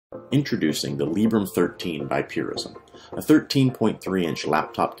Introducing the Librem 13 by Purism, a 13.3-inch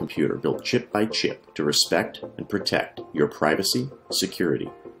laptop computer built chip by chip to respect and protect your privacy, security,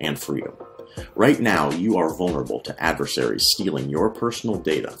 and freedom. Right now, you are vulnerable to adversaries stealing your personal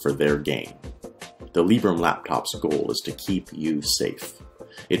data for their gain. The Librem laptop's goal is to keep you safe.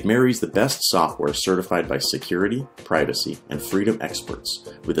 It marries the best software certified by security, privacy, and freedom experts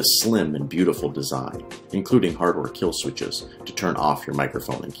with a slim and beautiful design, including hardware kill switches to turn off your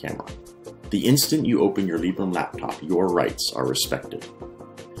microphone and camera. The instant you open your Librem laptop, your rights are respected.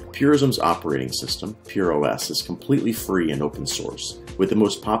 Purism's operating system, PureOS, is completely free and open source, with the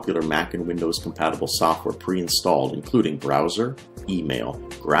most popular Mac and Windows compatible software pre-installed, including browser, email,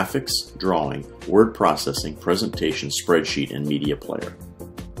 graphics, drawing, word processing, presentation, spreadsheet, and media player.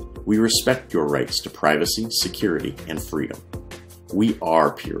 We respect your rights to privacy, security, and freedom. We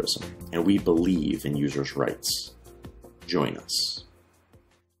are Purism, and we believe in users' rights. Join us.